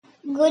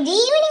Good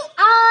evening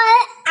all.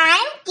 I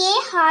am K.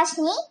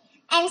 Harshni.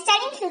 I am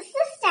studying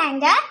 6th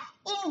standard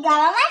in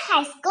Government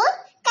High School,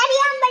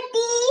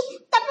 Kariyambatti,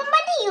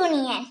 Tappambatti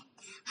Union.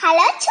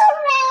 Hello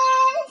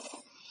children.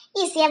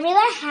 Is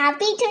everyone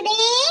happy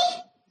today?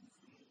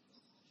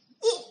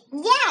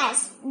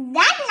 Yes,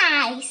 that's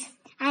nice.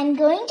 I am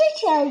going to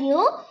tell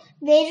you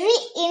very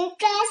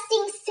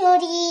interesting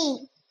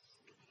story.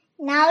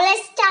 Now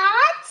let's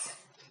start.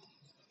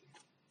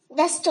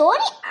 The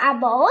story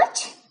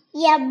about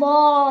a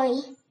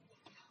boy.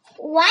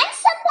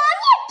 Once upon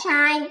a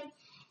time,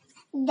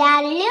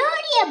 there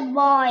lived a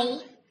boy.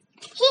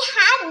 He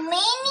had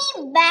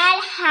many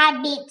bad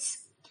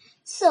habits.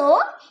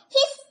 So,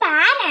 his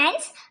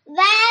parents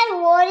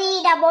were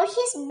worried about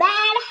his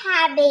bad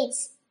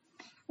habits.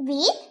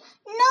 With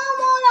no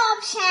more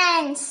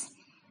options,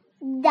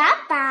 the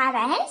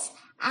parents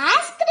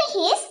asked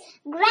his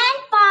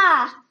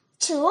grandpa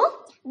to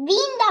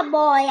wean the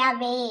boy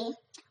away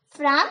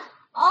from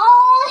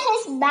all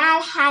his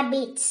bad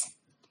habits.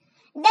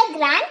 The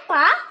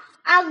grandpa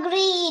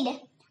agreed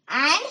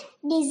and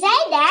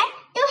decided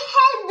to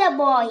help the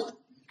boy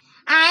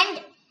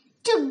and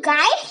to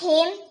guide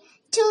him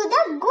to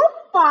the good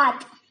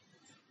path.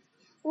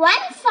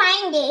 One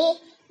fine day,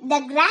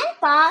 the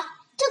grandpa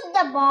took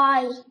the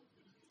boy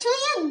to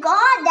a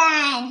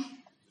garden.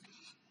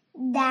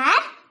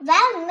 There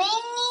were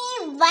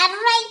many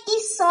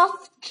varieties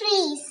of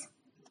trees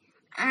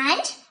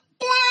and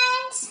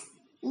plants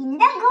in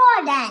the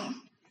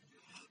garden.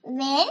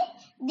 When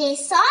they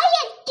saw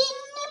a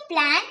tiny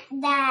plant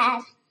there,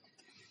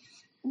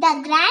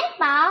 the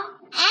grandpa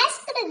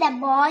asked the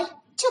boy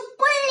to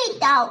pull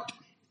it out.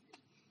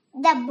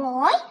 The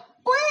boy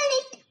pulled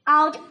it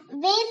out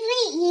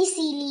very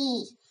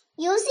easily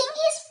using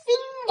his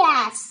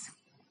fingers.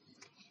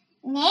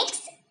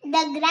 Next,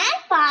 the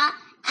grandpa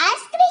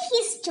asked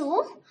his to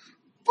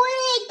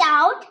pull it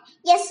out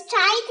a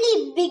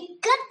slightly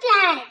bigger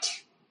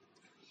plant.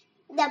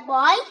 The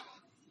boy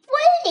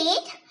pulled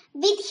it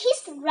with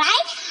his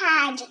right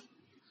hand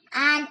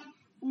and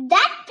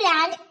that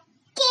plant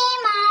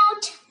came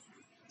out.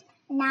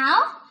 Now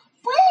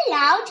pull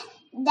out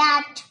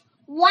that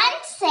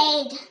one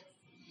side.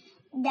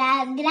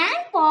 The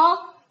grandpa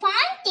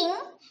pointing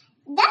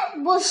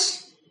the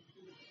bush.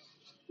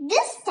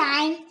 This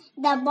time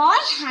the boy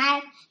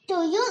had to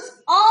use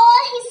all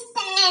his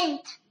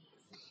strength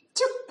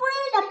to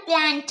pull the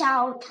plant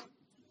out.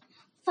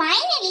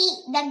 Finally,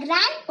 the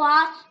grandpa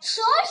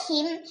showed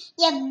him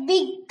a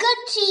bigger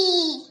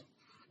tree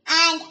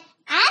and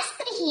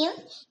asked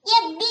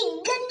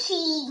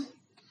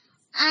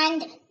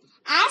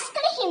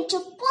him to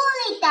pull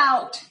it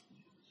out.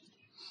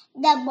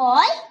 The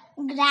boy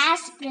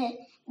grasped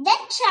the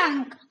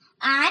trunk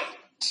and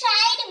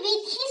tried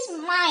with his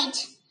might,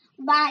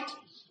 but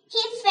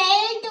he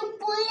failed to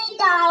pull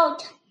it out.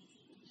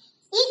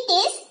 "It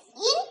is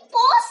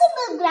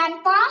impossible,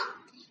 Grandpa,"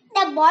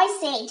 the boy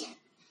said.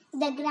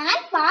 The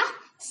grandpa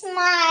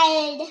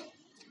smiled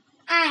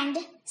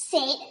and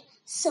said,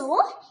 "So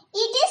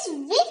it is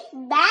with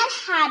bad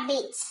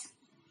habits.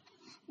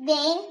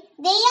 When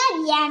they are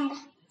young,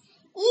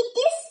 it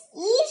is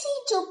easy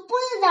to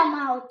pull them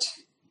out.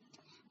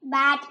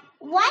 But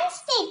once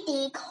they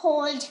take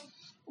hold,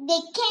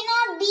 they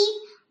cannot be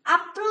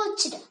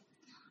approached,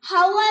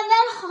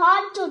 however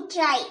hard to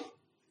try."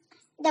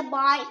 The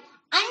boy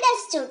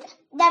understood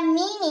the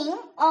meaning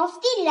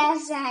of the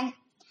lesson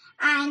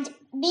and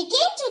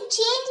began to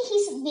change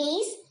his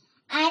ways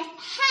and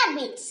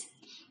habits.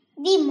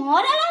 The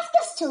moral of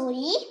the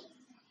story: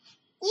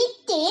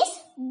 it is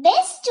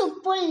best to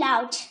pull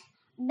out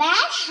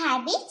bad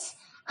habits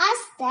as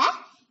the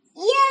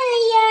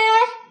earlier.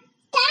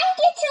 Thank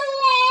you,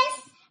 children.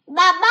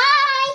 Bye-bye.